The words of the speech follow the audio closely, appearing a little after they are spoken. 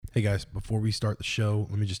Hey guys, before we start the show,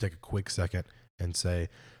 let me just take a quick second and say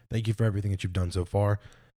thank you for everything that you've done so far.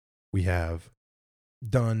 We have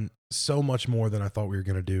done so much more than I thought we were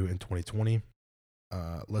going to do in 2020.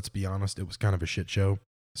 Let's be honest, it was kind of a shit show.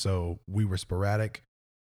 So we were sporadic.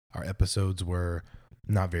 Our episodes were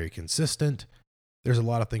not very consistent. There's a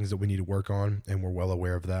lot of things that we need to work on, and we're well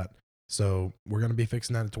aware of that. So we're going to be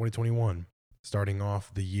fixing that in 2021, starting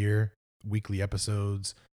off the year, weekly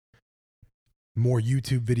episodes, more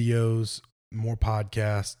YouTube videos, more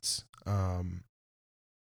podcasts,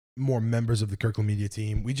 more members of the Kirkland Media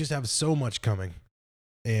team. We just have so much coming.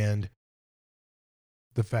 And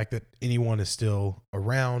the fact that anyone is still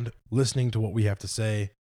around listening to what we have to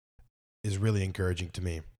say is really encouraging to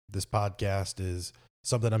me. This podcast is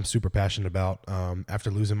something I'm super passionate about.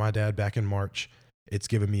 After losing my dad back in March, it's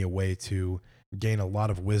given me a way to gain a lot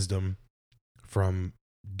of wisdom from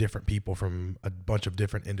different people from a bunch of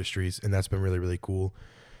different industries, and that's been really, really cool.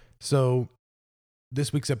 So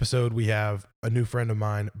this week's episode, we have a new friend of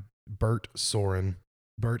mine, Bert Sorin.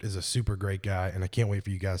 Bert is a super great guy, and I can't wait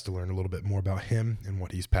for you guys to learn a little bit more about him and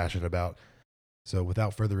what he's passionate about. So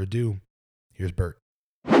without further ado, here's Bert.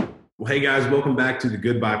 Well, hey guys, welcome back to the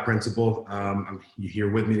Goodbye Principle.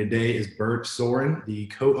 Here with me today is Bert Sorin, the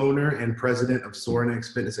co-owner and president of Sorin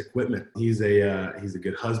X Fitness Equipment. He's a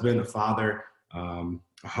good husband, a father,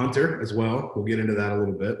 a hunter as well. We'll get into that a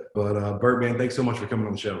little bit. But Bert, man, thanks so much for coming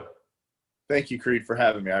on the show. Thank you, Creed, for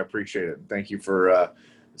having me. I appreciate it. Thank you for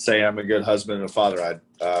saying I'm a good husband and a father. I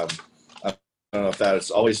don't know if that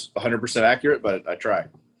is always 100% accurate, but I try.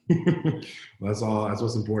 That's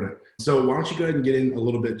what's important. So why don't you go ahead and get in a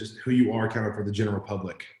little bit just who you are kind of for the general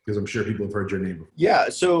public, because I'm sure people have heard your name before. Yeah,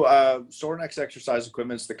 so Sorin X Exercise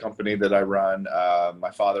Equipment is the company that I run.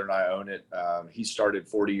 My father and I own it. He started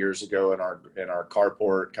 40 years ago in our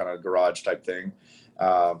carport kind of garage type thing.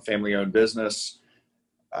 Family-owned business.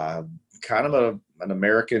 Kind of an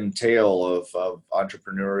American tale of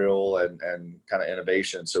entrepreneurial and kind of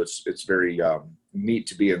innovation. So it's very neat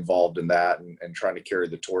to be involved in that and trying to carry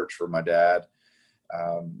the torch for my dad.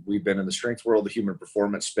 We've been in the strength world, the human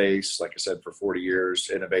performance space, like I said, for 40 years,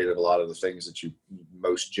 innovated a lot of the things that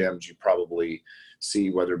most gyms you probably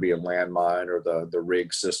see, whether it be a landmine or the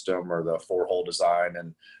rig system or the 4-hole design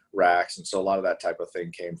and racks. And so a lot of that type of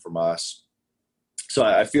thing came from us. So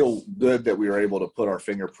I feel good that we were able to put our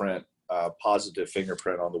positive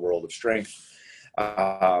fingerprint on the world of strength.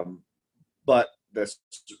 But that's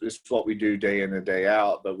what we do day in and day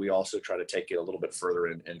out, but we also try to take it a little bit further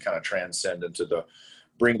and kind of transcend into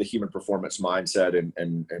bring the human performance mindset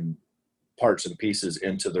and parts and pieces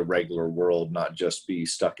into the regular world, not just be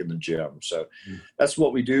stuck in the gym. So that's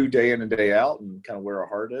what we do day in and day out and kind of where our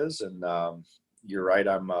heart is. And you're right.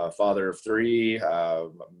 I'm a father of 3.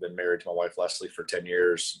 I've been married to my wife, Leslie, for 10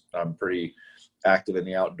 years. I'm pretty active in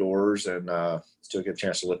the outdoors and still get a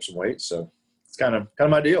chance to lift some weights. So it's kind of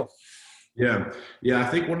my deal. Yeah. I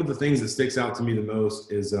think one of the things that sticks out to me the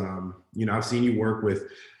most is, I've seen you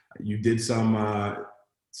you did some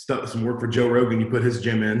work for Joe Rogan. You put his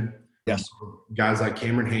gym in. Yes. Guys like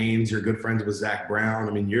Cameron Haynes, you're good friends with Zach Brown.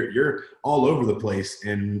 I mean, you're all over the place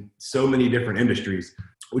in so many different industries,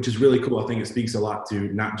 which is really cool. I think it speaks a lot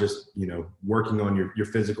to not just, working on your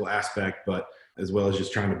physical aspect, but as well as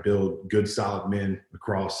just trying to build good, solid men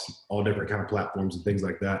across all different kind of platforms and things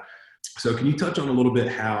like that. So can you touch on a little bit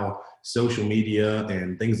how social media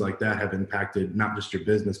and things like that have impacted not just your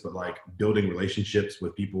business, but like building relationships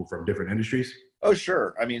with people from different industries? Oh,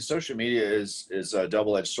 sure. I mean, social media is a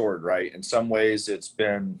double-edged sword, right? In some ways, it's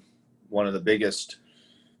been one of the biggest,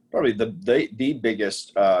 probably the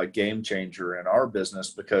biggest game changer in our business,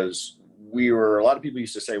 because a lot of people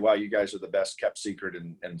used to say, wow, you guys are the best kept secret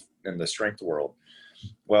in the strength world.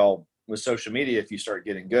 Well, with social media, if you start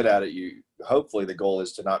getting good at it, hopefully the goal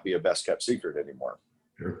is to not be a best kept secret anymore.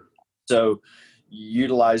 Sure. So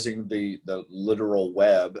utilizing the literal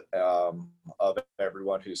web of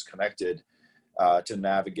everyone who's connected to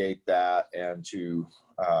navigate that and to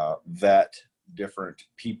vet different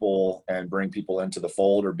people and bring people into the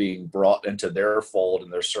fold or being brought into their fold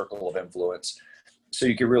and their circle of influence. So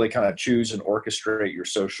you can really kind of choose and orchestrate your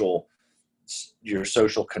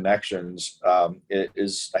social connections. It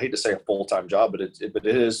is, I hate to say a full-time job, but it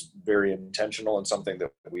is very intentional and something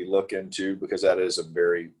that we look into, because that is a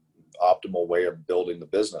very optimal way of building the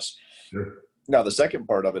business. Sure. Now, the second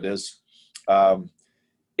part of it is,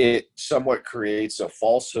 it somewhat creates a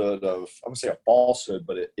falsehood of, I'm gonna say a falsehood,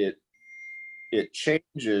 but it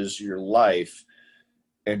changes your life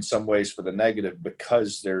in some ways for the negative,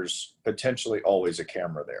 because there's potentially always a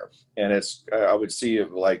camera there. And I would see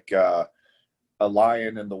it like a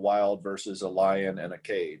lion in the wild versus a lion in a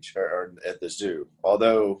cage or at the zoo,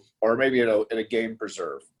 although, or maybe at a game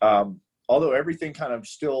preserve. Although everything kind of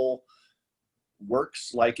still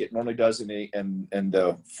works like it normally does in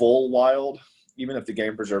the full wild, even if the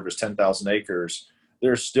game preserve is 10,000 acres,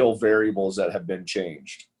 there's still variables that have been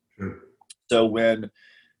changed. Sure. So when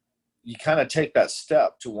you kind of take that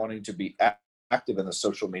step to wanting to be active in the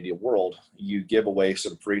social media world, you give away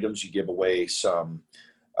some freedoms, you give away some,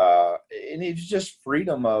 and it's just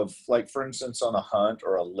freedom of, like, for instance, on a hunt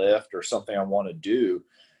or a lift or something I want to do,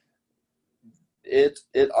 it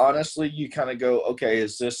honestly, you kind of go, okay,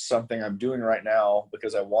 is this something I'm doing right now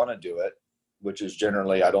because I want to do it? Which is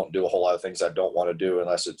generally, I don't do a whole lot of things I don't want to do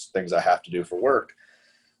unless it's things I have to do for work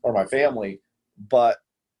or my family. But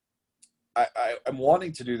I'm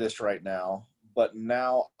wanting to do this right now, but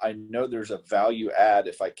now I know there's a value add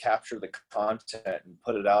if I capture the content and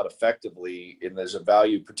put it out effectively, and there's a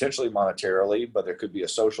value potentially monetarily, but there could be a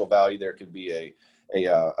social value. There could be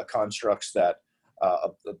a constructs that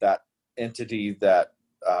that entity that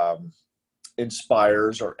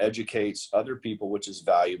inspires or educates other people, which is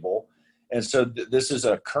valuable. And so this is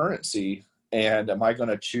a currency. And am I going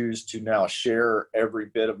to choose to now share every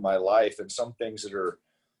bit of my life, and some things that are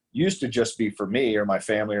used to just be for me or my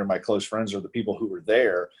family or my close friends or the people who were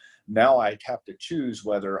there, now I have to choose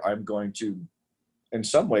whether I'm going to, in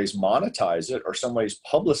some ways, monetize it or some ways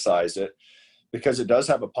publicize it, because it does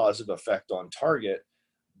have a positive effect on target.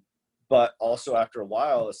 But also after a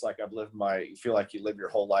while, it's like you feel like you live your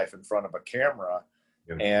whole life in front of a camera.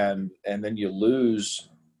 Yeah. And then you lose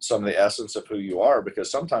some of the essence of who you are,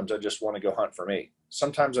 because sometimes I just want to go hunt for me.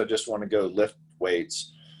 Sometimes I just want to go lift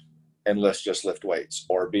weights, and let's just lift weights,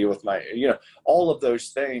 or be with my, all of those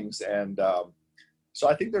things. And so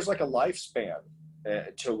I think there's like a lifespan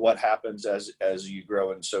to what happens as you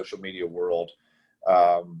grow in the social media world.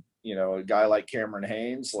 A guy like Cameron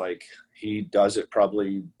Haynes, like, he does it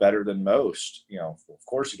probably better than most. Of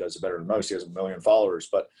course he does it better than most. He has 1 million followers,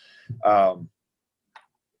 but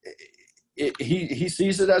he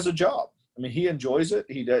sees it as a job. I mean, he enjoys it.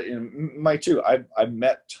 He does. Mike too. I've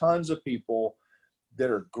met tons of people that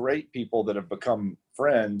are great people that have become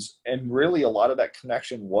friends, and really a lot of that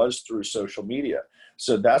connection was through social media.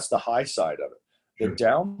 So that's the high side of it. The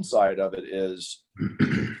downside of it is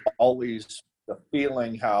always the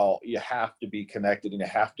feeling how you have to be connected, and you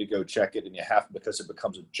have to go check it, and you have, because it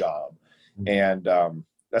becomes a job. And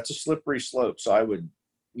that's a slippery slope. So I would,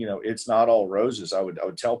 it's not all roses. I would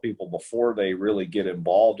tell people before they really get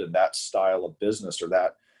involved in that style of business or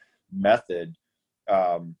that method,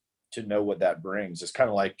 to know what that brings. It's kind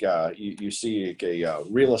of like you see a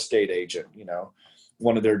real estate agent,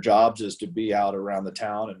 one of their jobs is to be out around the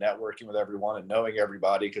town and networking with everyone and knowing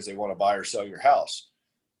everybody because they want to buy or sell your house.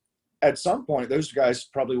 At some point, those guys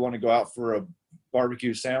probably want to go out for a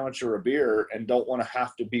barbecue sandwich or a beer and don't want to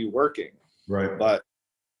have to be working. Right. But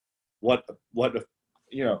what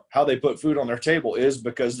how they put food on their table is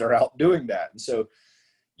because they're out doing that. And so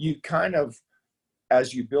you kind of,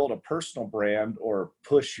 as you build a personal brand or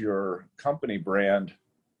push your company brand,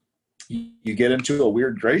 you get into a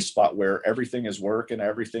weird gray spot where everything is work and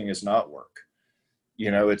everything is not work.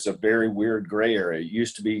 It's a very weird gray area. It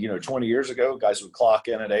used to be, 20 years ago, guys would clock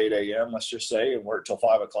in at 8 a.m., let's just say, and work till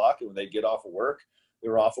 5 o'clock. And when they get off of work, they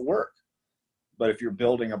were off of work. But if you're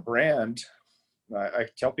building a brand, I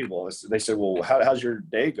tell people, they say, well, how's your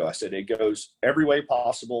day go? I said, it goes every way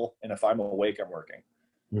possible. And if I'm awake, I'm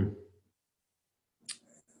working.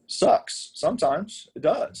 Sucks. Sometimes it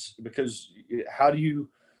does, because how do you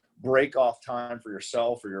break off time for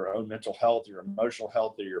yourself or your own mental health, your emotional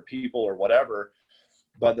health, or your people or whatever?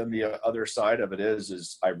 But then the other side of it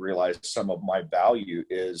is I realized some of my value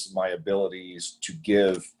is my abilities to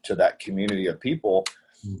give to that community of people.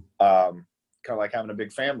 Kind of like having a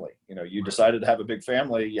big family. You decided to have a big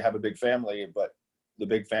family, you have a big family, but the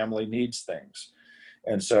big family needs things.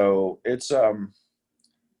 And so it's,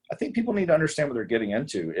 I think people need to understand what they're getting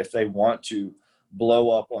into if they want to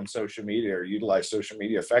blow up on social media or utilize social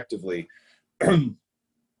media effectively.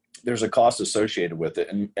 There's a cost associated with it.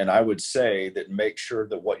 And I would say that make sure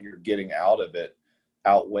that what you're getting out of it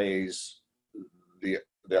outweighs the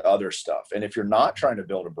other stuff. And if you're not trying to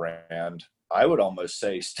build a brand, I would almost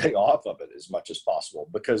say stay off of it as much as possible,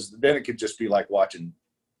 because then it could just be like watching,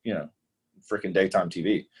 freaking daytime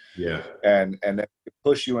TV. Yeah. And then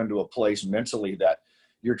push you into a place mentally that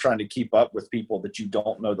you're trying to keep up with people that you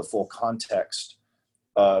don't know the full context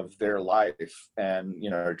of their life, and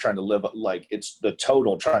trying to live like it's the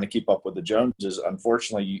total, trying to keep up with the Joneses.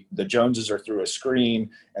 Unfortunately, the Joneses are through a screen,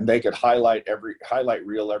 and they could highlight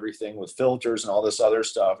reel everything with filters and all this other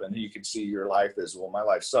stuff, and you can see your life as, well, my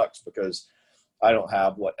life sucks because I don't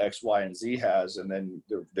have what X, Y, and Z has. And then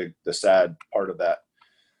the sad part of that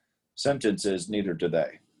sentence is neither do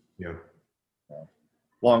they. Yeah.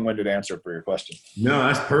 Long-winded answer for your question. No,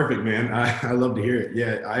 that's perfect, man. I love to hear it.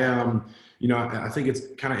 Yeah. I think it's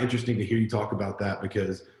kind of interesting to hear you talk about that,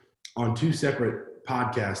 because on two separate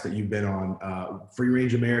podcasts that you've been on, Free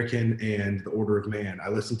Range American and The Order of Man, I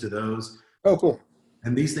listened to those. Oh, cool.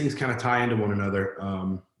 And these things kind of tie into one another.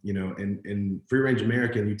 In Free Range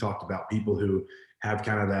American, you talked about people who have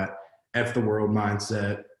kind of that F the world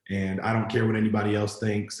mindset and I don't care what anybody else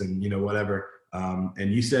thinks and, whatever.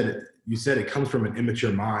 And you said it comes from an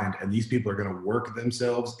immature mind, and these people are going to work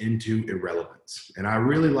themselves into irrelevance. And I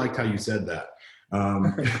really liked how you said that.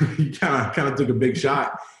 You kind of took a big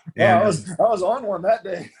shot. And, I was on one that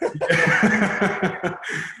day.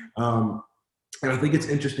 And I think it's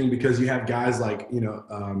interesting because you have guys like,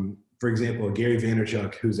 for example, Gary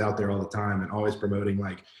Vaynerchuk, who's out there all the time and always promoting,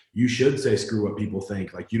 like, you should say, screw what people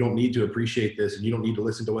think. Like, you don't need to appreciate this and you don't need to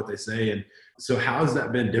listen to what they say. And so how has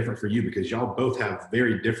that been different for you? Because y'all both have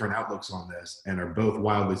very different outlooks on this and are both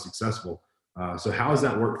wildly successful. So how has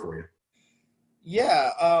that worked for you? Yeah.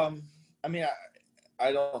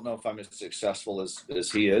 I don't know if I'm as successful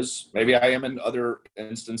as he is. Maybe I am in other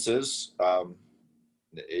instances.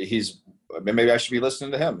 Maybe I should be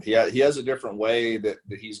listening to him. He has a different way that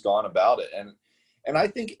he's gone about it. And I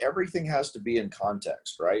think everything has to be in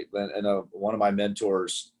context, right? And one of my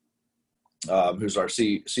mentors, who's our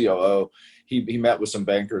COO, he met with some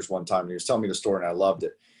bankers one time and he was telling me the story and I loved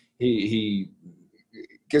it.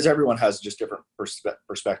 Because everyone has just different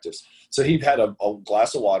perspectives. So he had a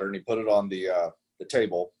glass of water and he put it on the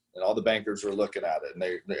table and all the bankers were looking at it.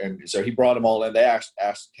 And so he brought them all in. They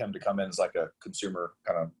asked him to come in as like a consumer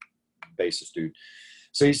kind of basis dude.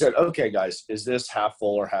 So he said, okay, guys, is this half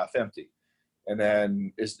full or half empty? And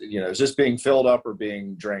then is this being filled up or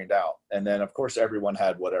being drained out? And then of course, everyone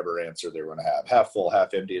had whatever answer they were going to have, half full,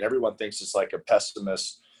 half empty. And everyone thinks it's like a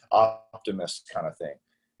pessimist, optimist kind of thing.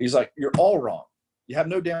 He's like, you're all wrong. You have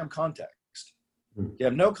no damn context. You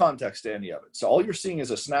have no context to any of it. So all you're seeing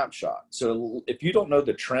is a snapshot. So if you don't know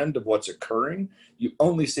the trend of what's occurring, you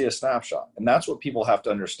only see a snapshot. And that's what people have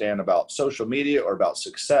to understand about social media or about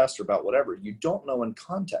success or about whatever. You don't know in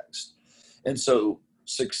context. And so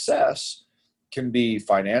success can be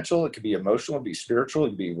financial, it can be emotional, it can be spiritual, it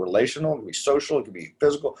can be relational, it can be social, it can be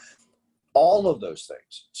physical, all of those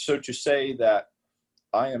things. So to say that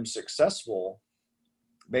I am successful,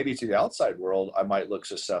 maybe to the outside world, I might look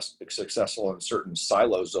successful in certain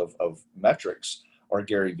silos of metrics, or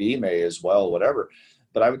Gary Vee may as well, whatever.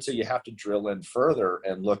 But I would say you have to drill in further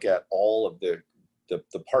and look at all of the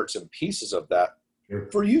parts and pieces of that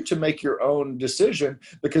for you to make your own decision,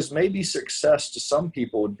 because maybe success to some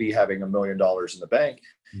people would be having $1 million in the bank.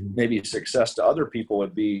 Mm-hmm. Maybe success to other people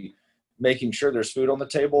would be making sure there's food on the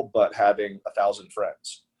table, but having 1,000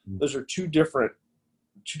 friends. Mm-hmm. Those are two different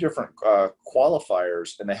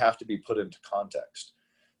qualifiers, and they have to be put into context.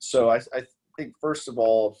 So I think, first of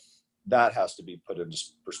all, that has to be put into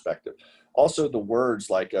perspective. Also, the words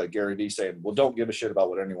like Gary Vee saying, well, don't give a shit about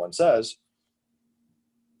what anyone says.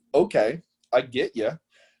 Okay, I get you.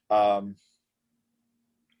 I've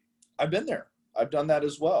been there. I've done that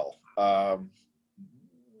as well.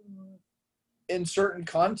 In certain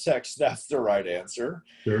contexts, that's the right answer.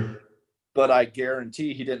 Sure. But I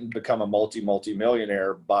guarantee he didn't become a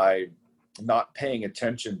multi-millionaire by not paying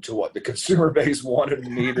attention to what the consumer base wanted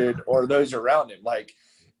and needed, or those around him. Like,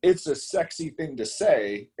 it's a sexy thing to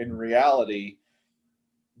say. In reality,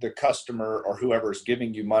 the customer or whoever's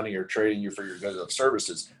giving you money or trading you for your goods or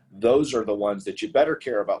services, those are the ones that you better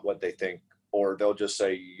care about what they think, or they'll just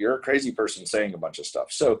say, you're a crazy person saying a bunch of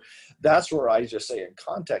stuff. So that's where I just say, in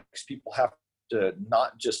context, people have to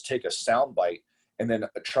not just take a soundbite and then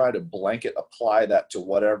try to blanket apply that to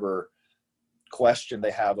whatever question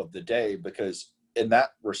they have of the day, because in that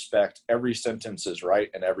respect, every sentence is right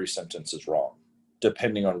and every sentence is wrong,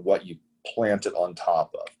 depending on what you plant it on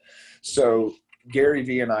top of. So Gary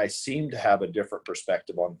Vee and I seem to have a different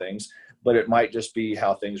perspective on things, but it might just be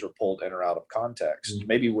how things were pulled in or out of context. Mm-hmm.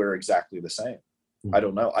 Maybe we're exactly the same. Mm-hmm. I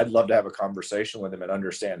don't know. I'd love to have a conversation with him and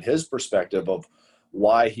understand his perspective of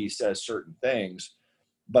why he says certain things.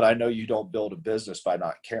 But I know you don't build a business by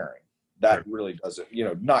not caring. That really doesn't,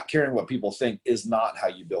 not caring what people think is not how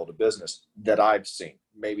you build a business that I've seen.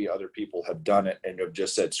 Maybe other people have done it and have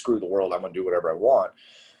just said, screw the world, I'm going to do whatever I want.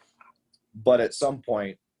 But at some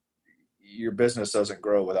point, your business doesn't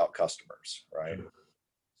grow without customers, right?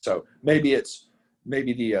 So maybe it's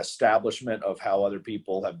the establishment of how other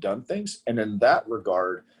people have done things. And in that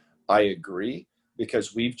regard, I agree,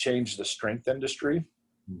 because we've changed the strength industry.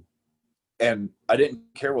 And I didn't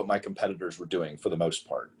care what my competitors were doing for the most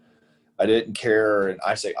part. I didn't care. And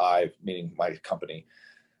I say I, meaning my company,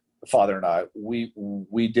 father and I,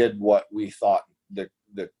 we did what we thought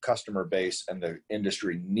the customer base and the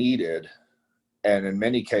industry needed. And in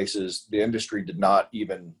many cases, the industry did not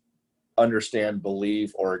even understand,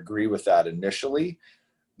 believe, or agree with that initially.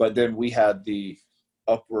 But then we had the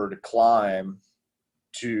upward climb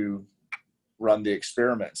to run the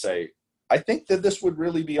experiment, say, I think that this would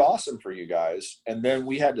really be awesome for you guys. And then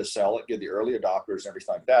we had to sell it, get the early adopters and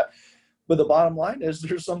everything like that. But the bottom line is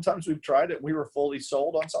there's sometimes we've tried it. We were fully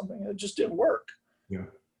sold on something and it just didn't work. Yeah.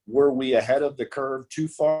 Were we ahead of the curve too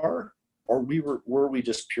far, or were we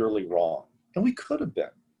just purely wrong? And we could have been.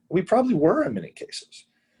 We probably were in many cases.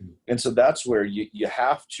 And so that's where you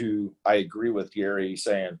have to, I agree with Gary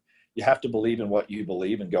saying, you have to believe in what you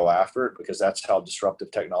believe and go after it, because that's how disruptive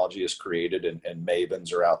technology is created, and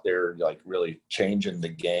mavens are out there like really changing the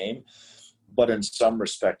game. But in some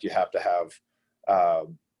respect, you have to have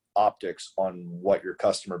optics on what your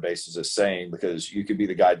customer base is saying, because you could be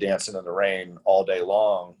the guy dancing in the rain all day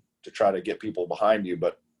long to try to get people behind you.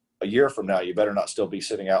 But a year from now, you better not still be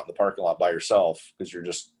sitting out in the parking lot by yourself, because you're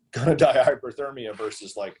just going to die hyperthermia,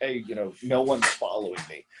 versus like, hey, no one's following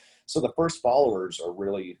me. So the first followers are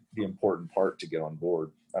really the important part to get on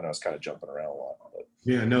board. I know it's kind of jumping around a lot. But.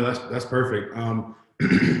 Yeah, no, that's perfect.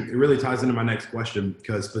 It really ties into my next question,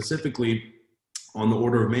 because specifically on the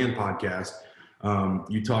Order of Man podcast,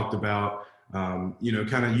 you talked about, kind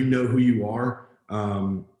of, who you are.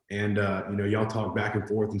 Y'all talk back and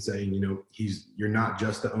forth and saying, you're not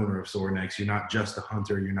just the owner of Sorin-X, you're not just a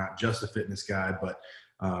hunter, you're not just a fitness guy, but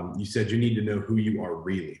you said you need to know who you are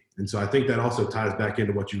really. And so I think that also ties back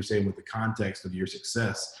into what you were saying with the context of your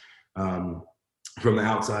success. From the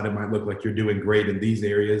outside, it might look like you're doing great in these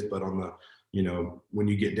areas, but on the, when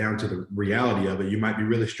you get down to the reality of it, you might be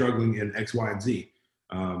really struggling in X, Y, and Z.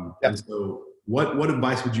 Yep. And so what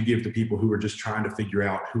advice would you give to people who are just trying to figure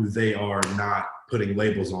out who they are, not putting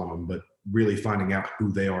labels on them, but really finding out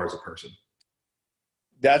who they are as a person?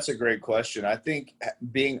 That's a great question. I think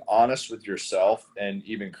being honest with yourself, and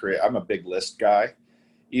even I'm a big list guy,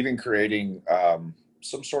 even creating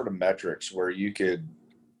some sort of metrics where you could,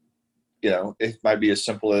 it might be as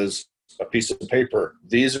simple as a piece of paper.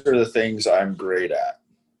 These are the things I'm great at.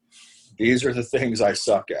 These are the things I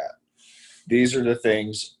suck at. These are the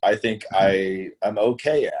things I think I'm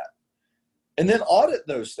okay at. And then audit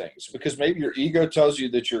those things, because maybe your ego tells you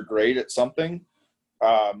that you're great at something.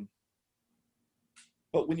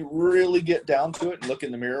 But when you really get down to it and look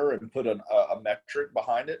in the mirror and put a metric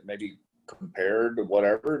behind it, maybe compared to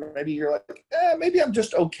whatever, maybe you're like, maybe I'm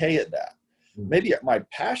just okay at that. Maybe my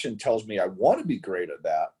passion tells me I want to be great at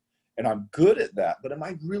that and I'm good at that, but am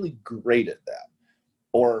I really great at that?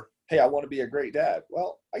 Or, hey, I want to be a great dad.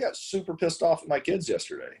 Well, I got super pissed off at my kids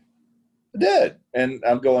yesterday. I did. And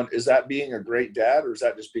I'm going, is that being a great dad, or is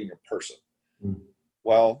that just being a person?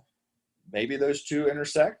 Well, maybe those two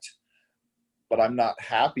intersect, but I'm not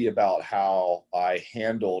happy about how I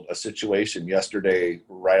handled a situation yesterday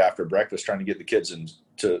right after breakfast, trying to get the kids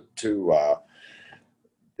into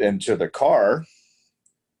the car.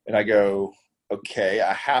 And I go, okay,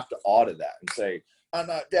 I have to audit that and say, I'm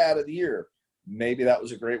not dad of the year. Maybe that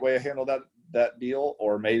was a great way to handle that deal.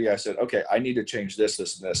 Or maybe I said, okay, I need to change this,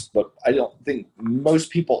 and this. But I don't think most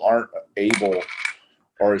people aren't able,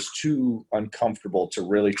 or is too uncomfortable to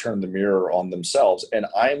really turn the mirror on themselves. And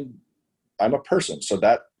I'm a person, so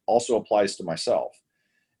that also applies to myself.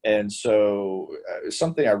 And so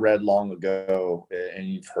something I read long ago, and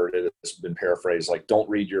you've heard it, it's been paraphrased, like, don't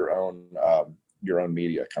read your own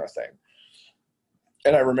media kind of thing.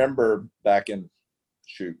 And I remember back in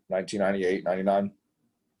 1998, 99,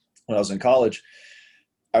 when I was in college,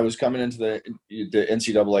 I was coming into the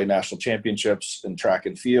NCAA national championships in track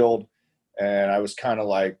and field. And I was kind of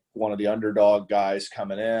like one of the underdog guys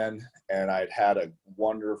coming in, and I'd had a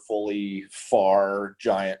wonderfully far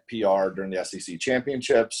giant PR during the SEC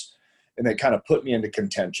championships. And they kind of put me into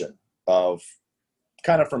contention of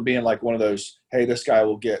kind of from being like one of those, hey, this guy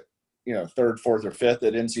will get, third, fourth, or fifth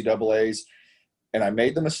at NCAAs. And I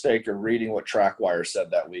made the mistake of reading what TrackWire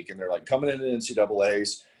said that week. And they're like, coming into the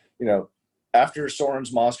NCAAs, after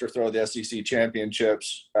Sorin's monster throw of the SEC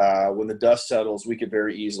championships, when the dust settles, we could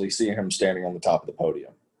very easily see him standing on the top of the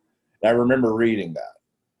podium. And I remember reading that.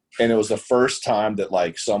 And it was the first time that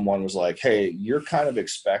like someone was like, hey, you're kind of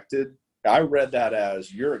expected. I read that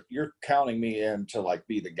as you're counting me in to like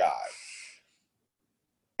be the guy.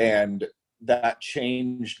 And that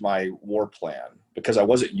changed my war plan, because I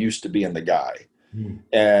wasn't used to being the guy.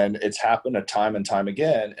 And it's happened a time and time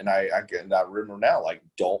again. And I remember now, like,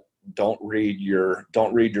 don't don't read your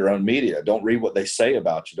own media. Don't read what they say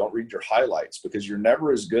about you. Don't read your highlights, because you're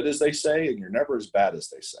never as good as they say and you're never as bad as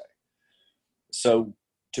they say. So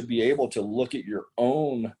to be able to look at your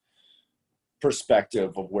own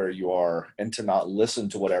perspective of where you are and to not listen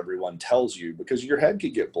to what everyone tells you, because your head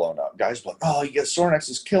could get blown up. Guys be like, oh, you get Sorinex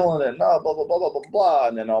is killing it, no, blah, blah, blah, blah, blah, blah.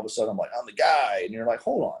 And then all of a sudden I'm like, I'm the guy. And you're like,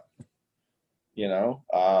 hold on. You know,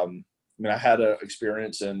 I mean, I had an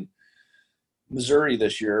experience in Missouri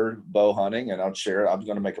this year, bow hunting, and I'll share. I'm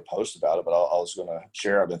going to make a post about it, but I was going to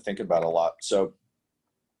share. I've been thinking about it a lot. So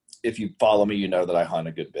if you follow me, you know that I hunt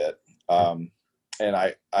a good bit.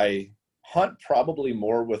 And I hunt probably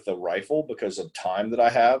more with a rifle because of time that I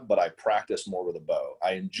have, but I practice more with a bow.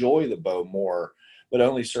 I enjoy the bow more, but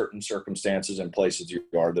only certain circumstances and places you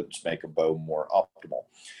are that make a bow more optimal.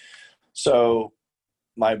 So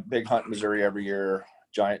my big hunt in Missouri every year,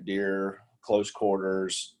 giant deer, close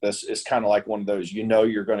quarters. This is kind of like one of those, you know,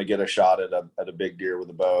 you're going to get a shot at a big deer with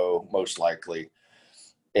a bow, most likely.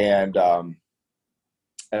 And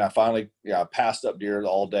I finally, passed up deer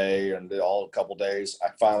all day and all a couple days. I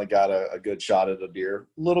finally got a good shot at a deer,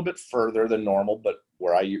 a little bit further than normal, but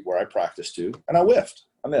where I practiced to, and I whiffed.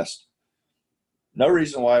 I missed. No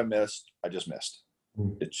reason why I missed. I just missed.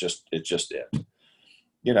 It's just it.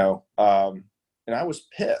 You know, and I was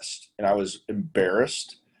pissed and I was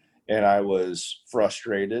embarrassed and I was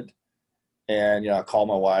frustrated. And, I called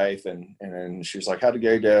my wife and she was like, how'd the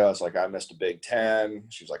game go? I was like, I missed a big 10.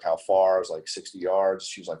 She was like, how far? I was like, 60 yards.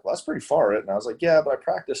 She was like, well, that's pretty far. And I was like, yeah, but I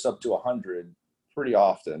practiced up to 100 pretty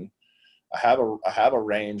often. I have a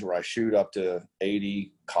range where I shoot up to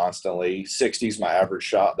 80 constantly. 60 is my average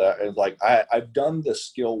shot. I've done the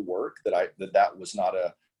skill work that was not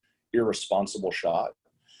a irresponsible shot.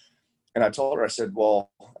 And I told her, I said,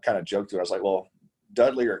 well, I kind of joked to her. I was like, well,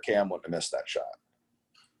 Dudley or Cam wouldn't have missed that shot.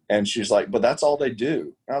 And she's like, but that's all they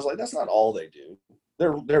do. And I was like, that's not all they do.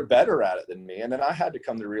 They're better at it than me. And then I had to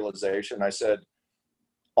come to the realization. I said,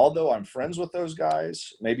 although I'm friends with those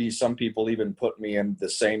guys, maybe some people even put me in the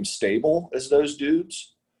same stable as those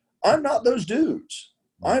dudes. I'm not those dudes.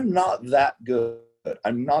 I'm not that good.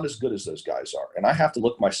 I'm not as good as those guys are. And I have to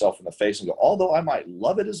look myself in the face and go, although I might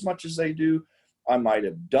love it as much as they do, I might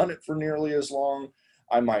have done it for nearly as long.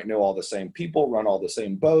 I might know all the same people, run all the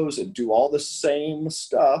same bows, and do all the same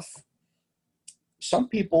stuff. Some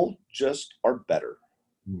people just are better.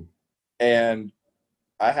 And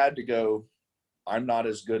I had to go, I'm not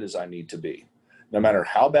as good as I need to be. No matter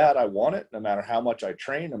how bad I want it, no matter how much I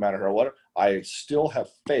train, no matter how what, I still have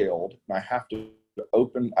failed. And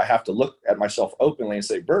I have to look at myself openly and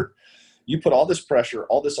say, Bert, you put all this pressure,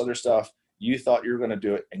 all this other stuff. You thought you were going to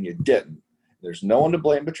do it and you didn't. There's no one to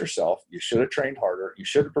blame but yourself. You should have trained harder. You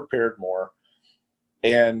should have prepared more.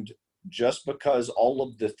 And just because all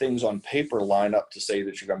of the things on paper line up to say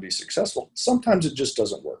that you're going to be successful, sometimes it just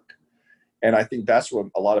doesn't work. And I think that's what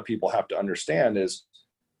a lot of people have to understand is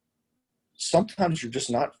sometimes you're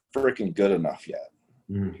just not freaking good enough yet.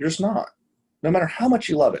 You're just not. No matter how much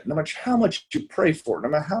you love it, no matter how much you pray for it, no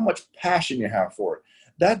matter how much passion you have for it,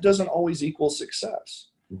 that doesn't always equal success.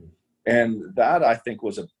 And that, I think,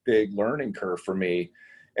 was a big learning curve for me.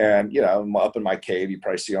 And, I'm up in my cave. You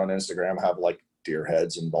probably see on Instagram, I have like deer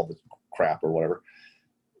heads and all the crap or whatever.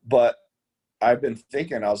 But I've been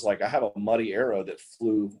thinking, I was like, I have a muddy arrow that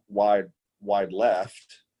flew wide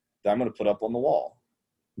left that I'm going to put up on the wall.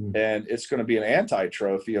 And it's going to be an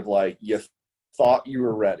anti-trophy of like, you thought you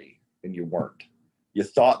were ready and you weren't. You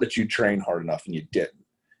thought that you trained hard enough and you didn't.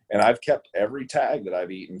 And I've kept every tag that I've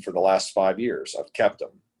eaten for the last 5 years. I've kept them.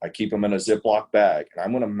 I keep them in a Ziploc bag, and I'm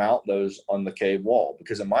going to mount those on the cave wall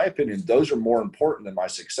because in my opinion, those are more important than my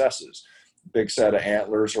successes. Big set of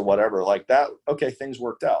antlers or whatever like that. Okay. Things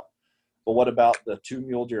worked out. But what about the 2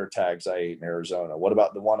 mule deer tags I ate in Arizona? What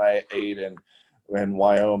about the one I ate in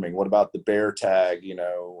Wyoming? What about the bear tag?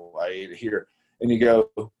 I ate here, and you go,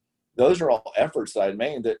 those are all efforts that I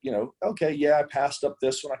made that, okay, yeah, I passed up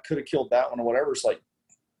this one. I could have killed that one or whatever. It's like,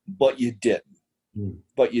 but you didn't.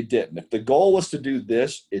 But you didn't. If the goal was to do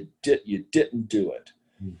this, you didn't do it.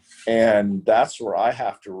 And that's where I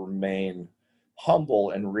have to remain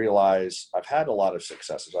humble and realize I've had a lot of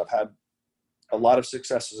successes. I've had a lot of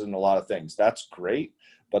successes in a lot of things. That's great,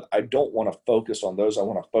 but I don't want to focus on those. I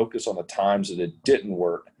want to focus on the times that it didn't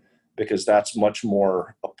work because that's much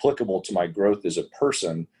more applicable to my growth as a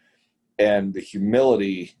person and the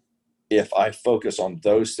humility if I focus on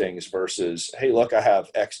those things versus, hey, look, I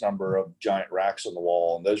have X number of giant racks on the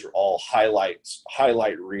wall, and those are all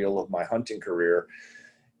highlight reel of my hunting career.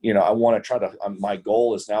 I want to try to, my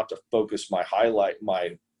goal is now to focus my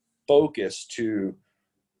focus to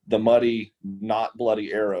the muddy, not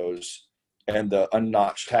bloody arrows and the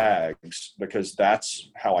unnotched tags, because that's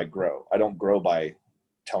how I grow. I don't grow by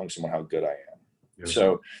telling someone how good I am. Yeah.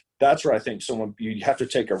 So that's where I think you have to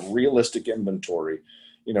take a realistic inventory.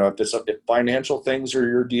 You know, if financial things are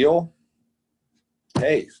your deal,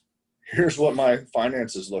 hey, here's what my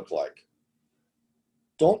finances look like.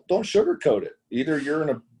 Don't sugarcoat it. Either you're in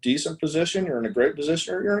a decent position, you're in a great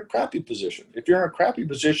position, or you're in a crappy position. If you're in a crappy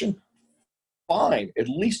position, fine. At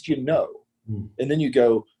least you know. And then you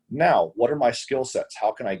go, now, what are my skill sets?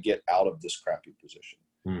 How can I get out of this crappy position?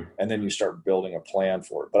 And then you start building a plan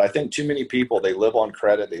for it. But I think too many people, they live on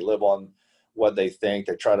credit. They live on what they think.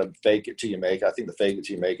 They try to fake it till you make it. I think the fake it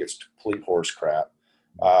till you make it's complete horse crap.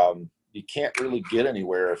 You can't really get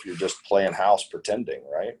anywhere if you're just playing house pretending,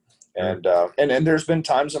 right? And there's been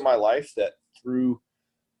times in my life that through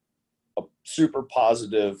a super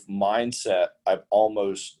positive mindset, I've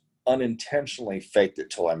almost unintentionally faked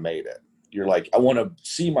it till I made it. You're like, I want to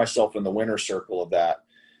see myself in the winner's circle of that,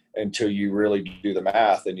 until you really do the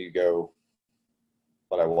math and you go,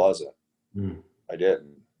 but I wasn't. I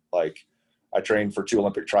didn't. Like, I trained for 2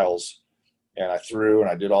 Olympic trials, and I threw and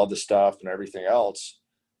I did all this stuff and everything else.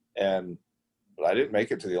 But I didn't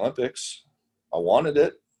make it to the Olympics. I wanted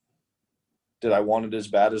it. Did I want it as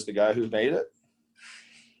bad as the guy who made it?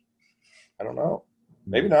 I don't know.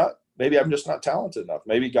 Maybe not. Maybe I'm just not talented enough.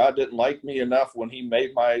 Maybe God didn't like me enough when he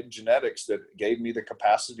made my genetics that gave me the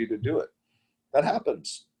capacity to do it. That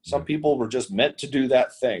happens. Some people were just meant to do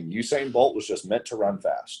that thing. Usain Bolt was just meant to run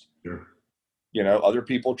fast. Sure. You know, other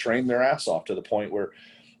people trained their ass off to the point where,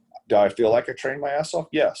 do I feel like I trained my ass off?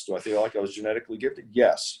 Yes. Do I feel like I was genetically gifted?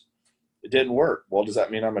 Yes. It didn't work. Well, does that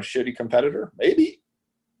mean I'm a shitty competitor? Maybe,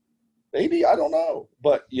 I don't know.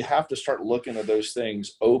 But you have to start looking at those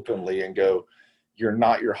things openly and go, you're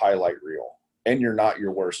not your highlight reel and you're not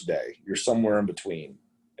your worst day. You're somewhere in between,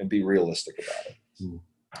 and be realistic about it.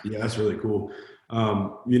 Yeah, that's really cool.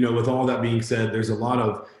 You know, with all that being said, there's a lot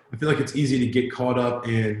of, I feel like it's easy to get caught up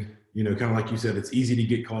in, you know, kind of like you said, it's easy to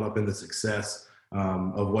get caught up in the success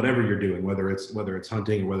of whatever you're doing, whether it's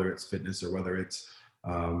hunting, or whether it's fitness, or whether it's,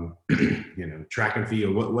 you know, track and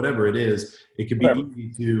field, whatever it is. It can be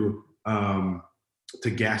easy to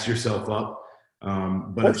gas yourself up.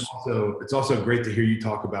 But it's also great to hear you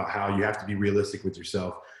talk about how you have to be realistic with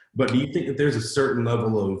yourself. But do you think that there's a certain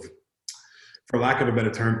level of, for lack of a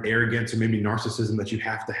better term, arrogance or maybe narcissism that you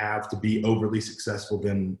have to be overly successful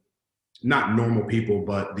than not normal people,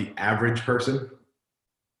 but the average person?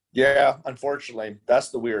 Yeah, unfortunately, that's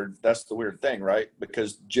the weird thing, right?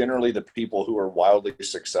 Because generally the people who are wildly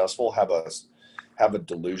successful have a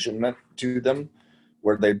delusionment to them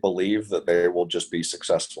where they believe that they will just be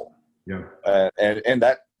successful. Yeah. And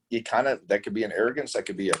that that could be an arrogance. That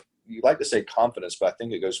could be you like to say confidence, but I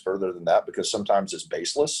think it goes further than that, because sometimes it's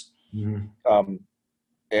baseless. And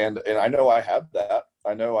I know I have that.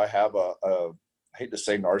 I know I have a I hate to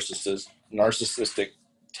say narcissistic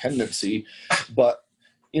tendency, but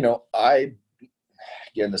you know,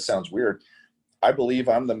 again, this sounds weird. I believe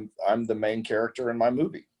I'm the main character in my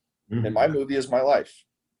movie, and my movie is my life.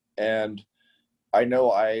 And I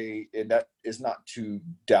know and that is not to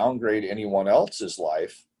downgrade anyone else's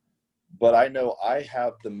life, but I know I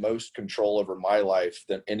have the most control over my life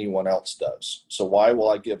than anyone else does. So why will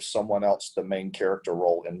I give someone else the main character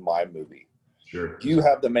role in my movie? Sure. You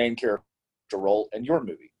have the main character role in your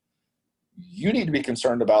movie. You need to be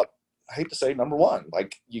concerned about, I hate to say, number one,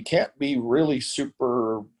 like, you can't be really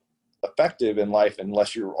super effective in life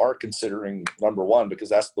unless you are considering number one, because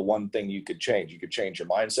that's the one thing you could change. You could change your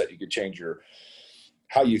mindset. You could change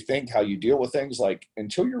how you think, how you deal with things. Like,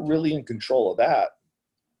 until you're really in control of that,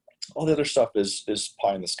 all the other stuff is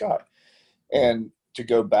pie in the sky. And to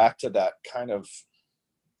go back to that kind of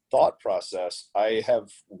thought process, I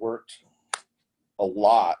have worked a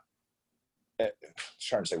lot.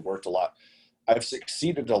 Trying to say worked a lot. I've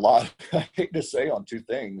succeeded a lot, I hate to say, on 2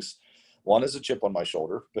 things. One is a chip on my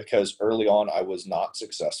shoulder, because early on I was not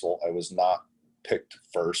successful. I was not picked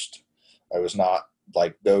first. I was not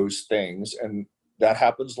like those things. And that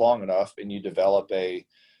happens long enough, and you develop a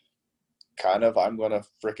kind of, I'm going to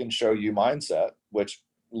frickin' show you mindset, which,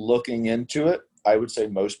 looking into it, I would say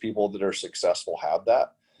most people that are successful have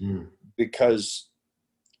that. Because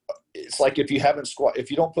it's like, if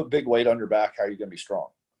you don't put big weight on your back, how are you going to be strong?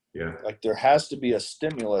 Yeah. Like, there has to be a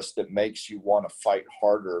stimulus that makes you want to fight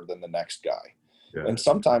harder than the next guy. Yeah. And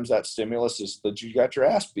sometimes that stimulus is that you got your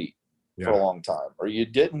ass beat for a long time, or you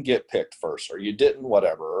didn't get picked first, or you didn't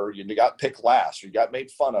whatever, or you got picked last, or you got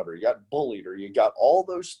made fun of, or you got bullied, or you got all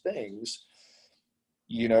those things.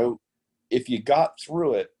 You know, if you got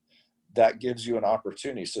through it, that gives you an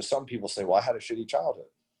opportunity. So some people say, well, I had a shitty childhood.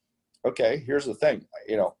 okay, here's the thing.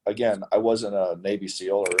 Again, I wasn't a Navy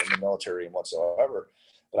SEAL or in the military whatsoever,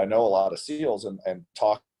 but I know a lot of SEALs, and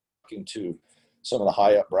talking to some of the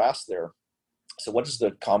high up brass there. So what is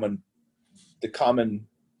the common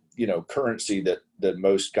currency that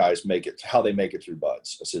most guys make it, how they make it through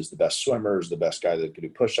buds? This is the best swimmers, the best guy that can do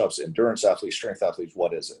push-ups, endurance athletes, strength athletes.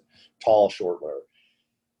 What is it? Tall, short, whatever.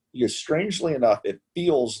 Because strangely enough, it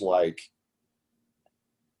feels like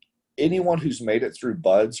anyone who's made it through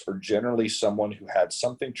buds are generally someone who had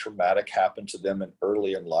something traumatic happen to them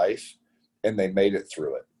early in life, and they made it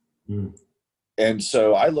through it. Mm. And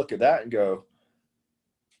so I look at that and go,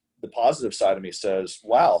 the positive side of me says,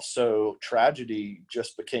 wow, so tragedy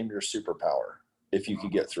just became your superpower if you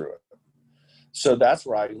could get through it. So that's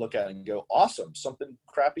where I look at it and go, awesome. Something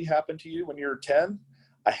crappy happened to you when you were 10.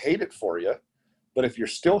 I hate it for you. But if you're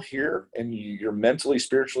still here and you're mentally,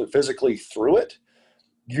 spiritually, physically through it,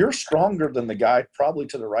 you're stronger than the guy probably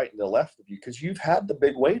to the right and the left of you, because you've had the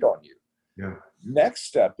big weight on you. Yeah. Next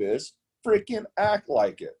step is freaking act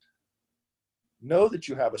like it. Know that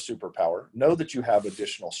you have a superpower. Know that you have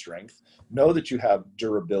additional strength. Know that you have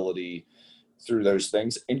durability through those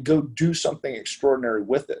things, and go do something extraordinary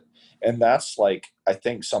with it. And that's like, I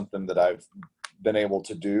think, something that I've been able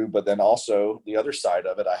to do. But then also the other side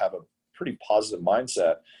of it, I have a pretty positive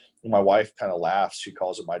mindset. My wife kind of laughs. She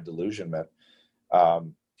calls it my delusionment.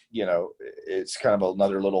 It's kind of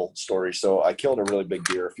another little story. So I killed a really big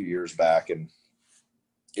deer a few years back, and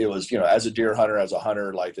it was, as a deer hunter, as a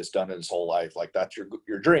hunter, like, that's done it his whole life. Like, that's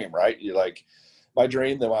your dream, right? You like, my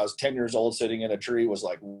dream that when I was 10 years old sitting in a tree was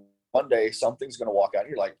like, one day something's going to walk out. And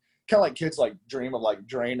you're like, kind of like kids like dream of like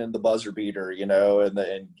draining the buzzer beater,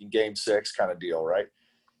 in game 6 kind of deal, right?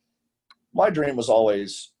 My dream was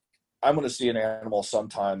always, I'm going to see an animal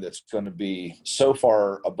sometime that's going to be so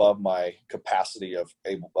far above my capacity of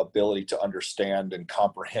ability to understand and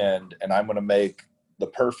comprehend, and I'm going to make the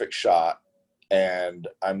perfect shot, and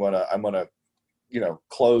I'm going to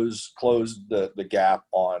close the gap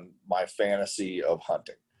on my fantasy of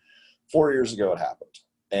hunting. 4 years ago it happened,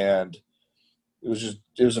 and it was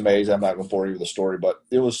amazing. I'm not going to bore you with the story, but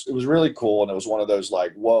it was really cool, and it was one of those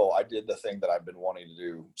like, whoa, I did the thing that I've been wanting to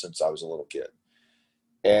do since I was a little kid.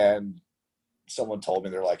 And someone told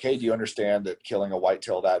me, they're like, hey, do you understand that killing a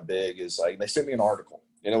whitetail that big is like, they sent me an article,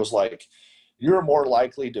 and it was like, you're more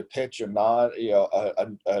likely to pitch a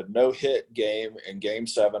no-hit game in game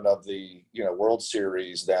 7 of the, World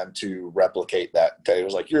Series than to replicate that. It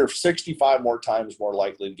was like, you're 65 more times more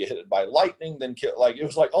likely to get hit by lightning than kill. Like, it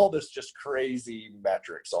was like all this just crazy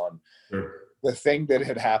metrics on the thing that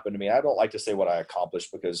had happened to me. I don't like to say what I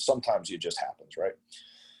accomplished, because sometimes it just happens, right?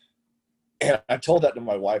 And I told that to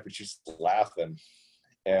my wife, and she's laughing,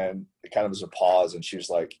 and it kind of was a pause, and she was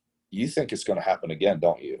like, you think it's going to happen again,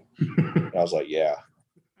 don't you? And I was like, yeah.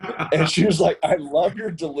 And she was like, I love your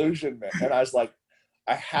delusionment. And I was like,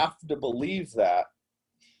 I have to believe that,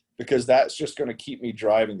 because that's just going to keep me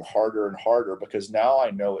driving harder and harder, because now I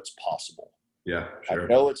know it's possible. Yeah, sure. I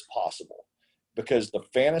know it's possible, because the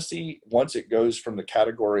fantasy, once it goes from the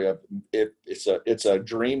category of it's a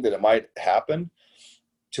dream that it might happen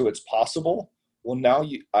to it's possible. Well, now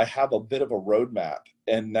I have a bit of a roadmap,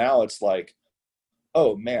 and now it's like,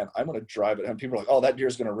 oh man, I'm going to drive it. And people are like, oh, that deer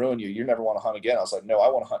is going to ruin you. You never want to hunt again. I was like, no, I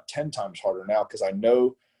want to hunt 10 times harder now, because I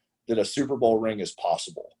know that a Super Bowl ring is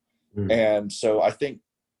possible. And so I think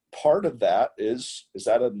part of that is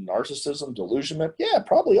that a narcissism, delusionment? Yeah,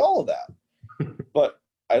 probably all of that. But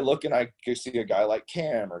I look and I see a guy like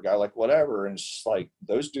Cam or a guy like whatever, and it's just like,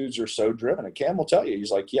 those dudes are so driven. And Cam will tell you,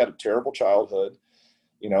 he's like, he had a terrible childhood.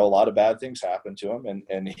 A lot of bad things happened to him.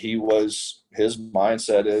 And his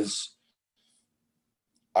mindset is,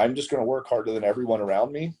 I'm just going to work harder than everyone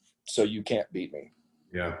around me, so you can't beat me.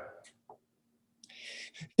 Yeah.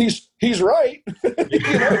 He's right. He's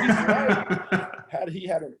right. Had he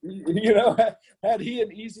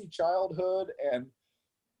an easy childhood and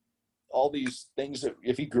all these things, that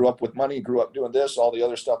if he grew up with money, grew up doing this, all the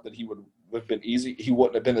other stuff, that he would have been easy, he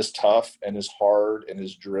wouldn't have been as tough and as hard and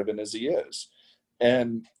as driven as he is.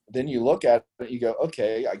 And then you look at it, you go,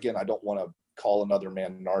 okay, again, I don't want to call another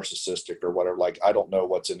man narcissistic or whatever. Like, I don't know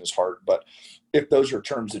what's in his heart, but if those are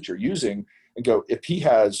terms that you're using, and go, if he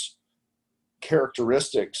has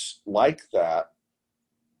characteristics like that,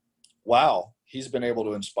 wow, he's been able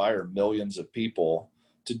to inspire millions of people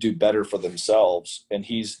to do better for themselves. And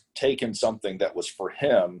he's taken something that was for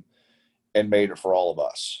him and made it for all of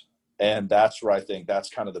us. And that's where I think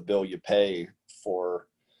that's kind of the bill you pay for,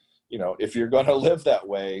 if you're going to live that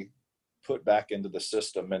way, put back into the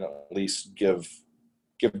system and at least give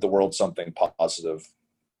the world something positive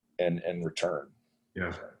in return.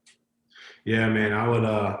 Yeah. Yeah, man, I would,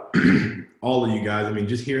 all of you guys, I mean,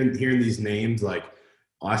 just hearing these names, like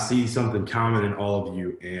I see something common in all of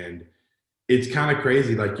you, and it's kind of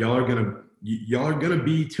crazy. Like y'all are gonna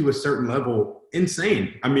be to a certain level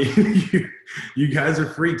insane. I mean, you guys are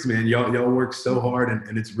freaks, man. Y'all work so hard,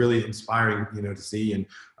 and it's really inspiring, to see. And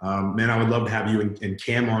man, I would love to have you and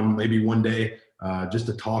Cam on maybe one day, just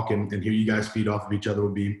to talk and hear you guys feed off of each other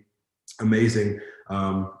would be amazing.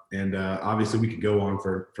 And obviously we could go on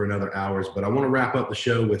for another hours, but I want to wrap up the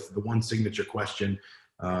show with the one signature question.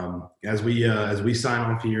 As we sign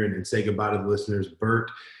off here and say goodbye to the listeners, Bert,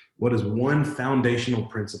 what is one foundational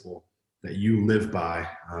principle that you live by,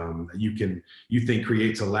 that you think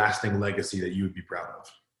creates a lasting legacy that you would be proud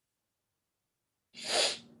of?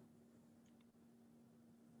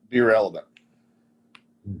 Be relevant.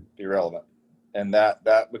 Be relevant. And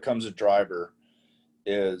that becomes a driver.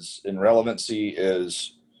 Relevancy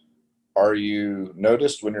is, are you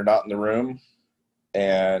noticed when you're not in the room?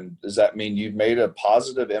 And does that mean you've made a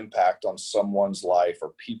positive impact on someone's life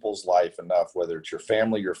or people's life enough, whether it's your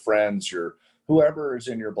family, your friends, your whoever is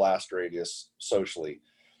in your blast radius socially?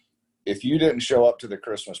 If you didn't show up to the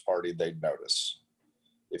Christmas party, they'd notice.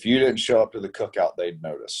 If you didn't show up to the cookout, they'd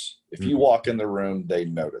notice. If you walk in the room,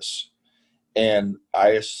 they'd notice. And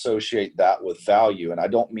I associate that with value. And I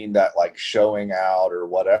don't mean that like showing out or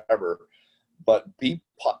whatever, but be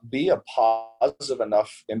a positive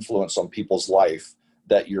enough influence on people's life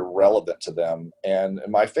that you're relevant to them. And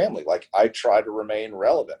in my family, like I try to remain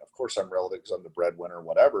relevant. Of course I'm relevant because I'm the breadwinner or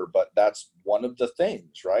whatever, but that's one of the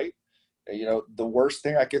things, right? The worst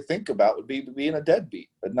thing I could think about would be being a deadbeat,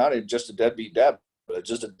 but not just a deadbeat dad, but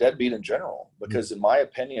just a deadbeat in general. Because in my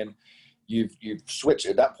opinion, you've switched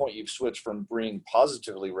at that point. You've switched from being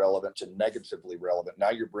positively relevant to negatively relevant. Now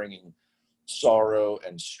you're bringing sorrow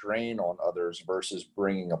and strain on others versus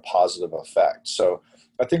bringing a positive effect. So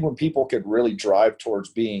I think when people could really drive towards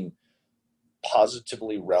being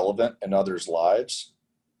positively relevant in others' lives,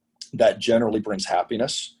 that generally brings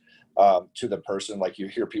happiness to the person. Like you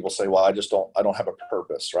hear people say, well, I don't have a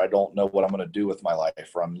purpose, or I don't know what I'm going to do with my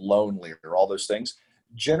life, or I'm lonely, or all those things.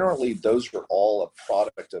 Generally, those are all a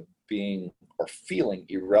product of being or feeling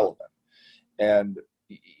irrelevant. And,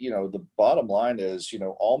 the bottom line is,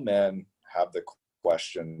 all men have the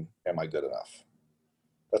question, am I good enough?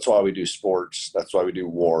 That's why we do sports. That's why we do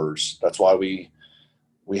wars. That's why we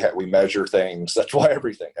measure things. That's why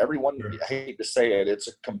everyone, I hate to say it, it's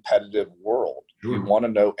a competitive world. Sure. You want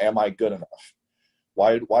to know, am I good enough?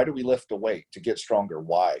 Why do we lift a weight? To get stronger.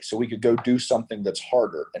 Why? So we could go do something that's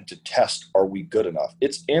harder and to test, are we good enough?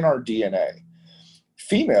 It's in our DNA.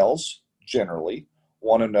 Females generally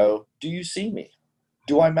want to know, do you see me?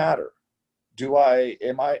 Do I matter?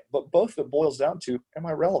 But both it boils down to, am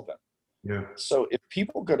I relevant? Yeah. So if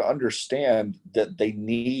people could understand that they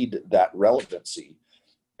need that relevancy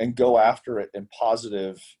and go after it in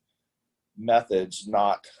positive methods,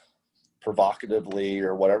 not provocatively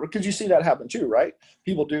or whatever, because you see that happen too, right?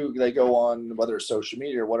 People they go on, whether it's social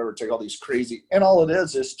media or whatever, take all these crazy, and all it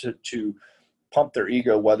is to pump their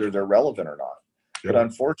ego, whether they're relevant or not. Yep. But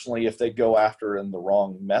unfortunately, if they go after in the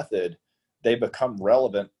wrong method, they become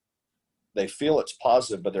relevant. They feel it's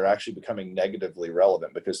positive, but they're actually becoming negatively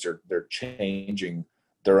relevant because they're changing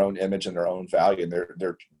their own image and their own value, and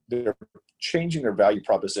they're changing their value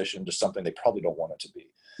proposition to something they probably don't want it to be.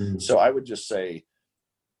 Mm-hmm. So I would just say,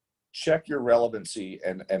 check your relevancy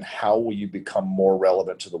and how will you become more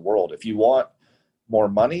relevant to the world. If you want more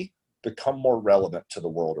money, become more relevant to the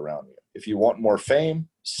world around you. If you want more fame,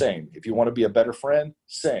 same. If you want to be a better friend,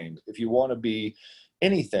 same. If you want to be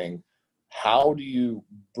anything, how do you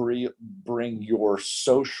bring your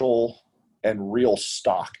social and real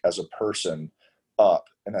stock as a person up?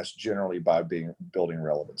 And that's generally by building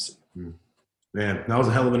relevancy. Man, that was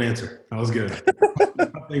a hell of an answer. That was good.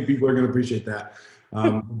 I think people are going to appreciate that.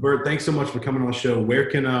 Bert, thanks so much for coming on the show. Where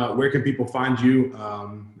can people find you,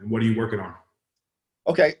 and what are you working on?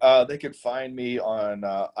 Okay, they could find me on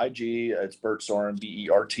IG. It's Bert Sorin,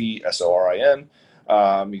 BertSorin.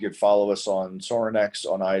 You could follow us on SorinX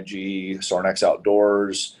on IG, SorinX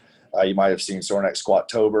Outdoors. You might have seen SorinX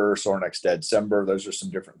Squattober, SorinX Deadcember. Those are some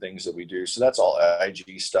different things that we do. So that's all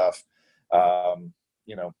IG stuff.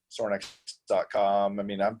 SorinX.com. I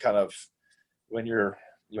mean, I'm kind of, when you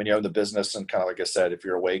own the business, and kind of like I said, if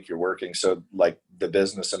you're awake, you're working. So like the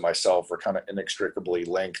business and myself are kind of inextricably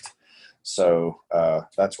linked. So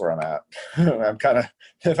that's where I'm at. I'm kind of,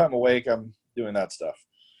 if I'm awake, I'm doing that stuff.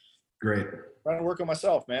 Great. Trying to work on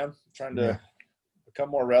myself, man. Trying to become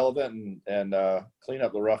more relevant and clean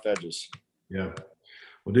up the rough edges. Yeah.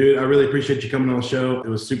 Well, dude, I really appreciate you coming on the show. It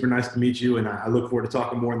was super nice to meet you, and I look forward to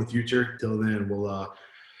talking more in the future. Till then, we'll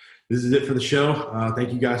this is it for the show.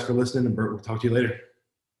 Thank you guys for listening, and Bert, we'll talk to you later.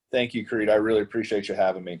 Thank you, Creed. I really appreciate you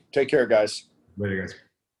having me. Take care, guys. Later,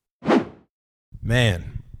 guys.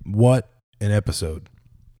 Man, what an episode.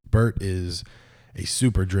 Bert is a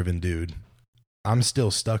super driven dude. I'm still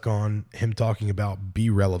stuck on him talking about be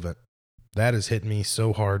relevant. That has hit me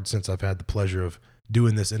so hard since I've had the pleasure of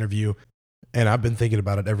doing this interview. And I've been thinking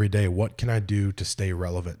about it every day. What can I do to stay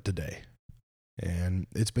relevant today? And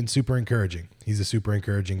it's been super encouraging. He's a super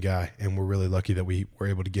encouraging guy, and we're really lucky that we were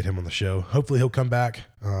able to get him on the show. Hopefully he'll come back.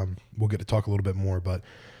 We'll get to talk a little bit more, but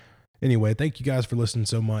anyway, thank you guys for listening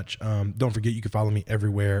so much. Don't forget you can follow me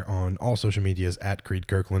everywhere on all social medias at Creed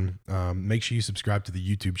Kirkland. Make sure you subscribe to the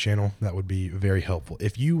YouTube channel. That would be very helpful.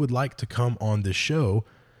 If you would like to come on this show,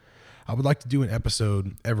 I would like to do an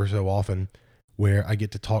episode ever so often where I get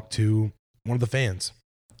to talk to one of the fans,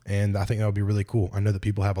 and I think that would be really cool. I know that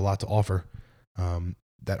people have a lot to offer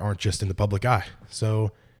that aren't just in the public eye.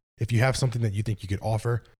 So if you have something that you think you could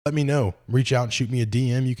offer, let me know. Reach out and shoot me a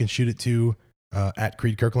DM. You can shoot it to at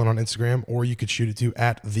Creed Kirkland on Instagram, or you could shoot it to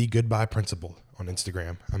at The Goodbye Principal on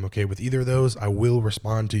Instagram. I'm okay with either of those. I will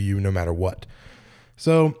respond to you no matter what.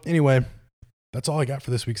 So anyway, that's all I got for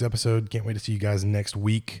this week's episode. Can't wait to see you guys next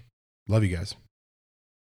week. Love you guys.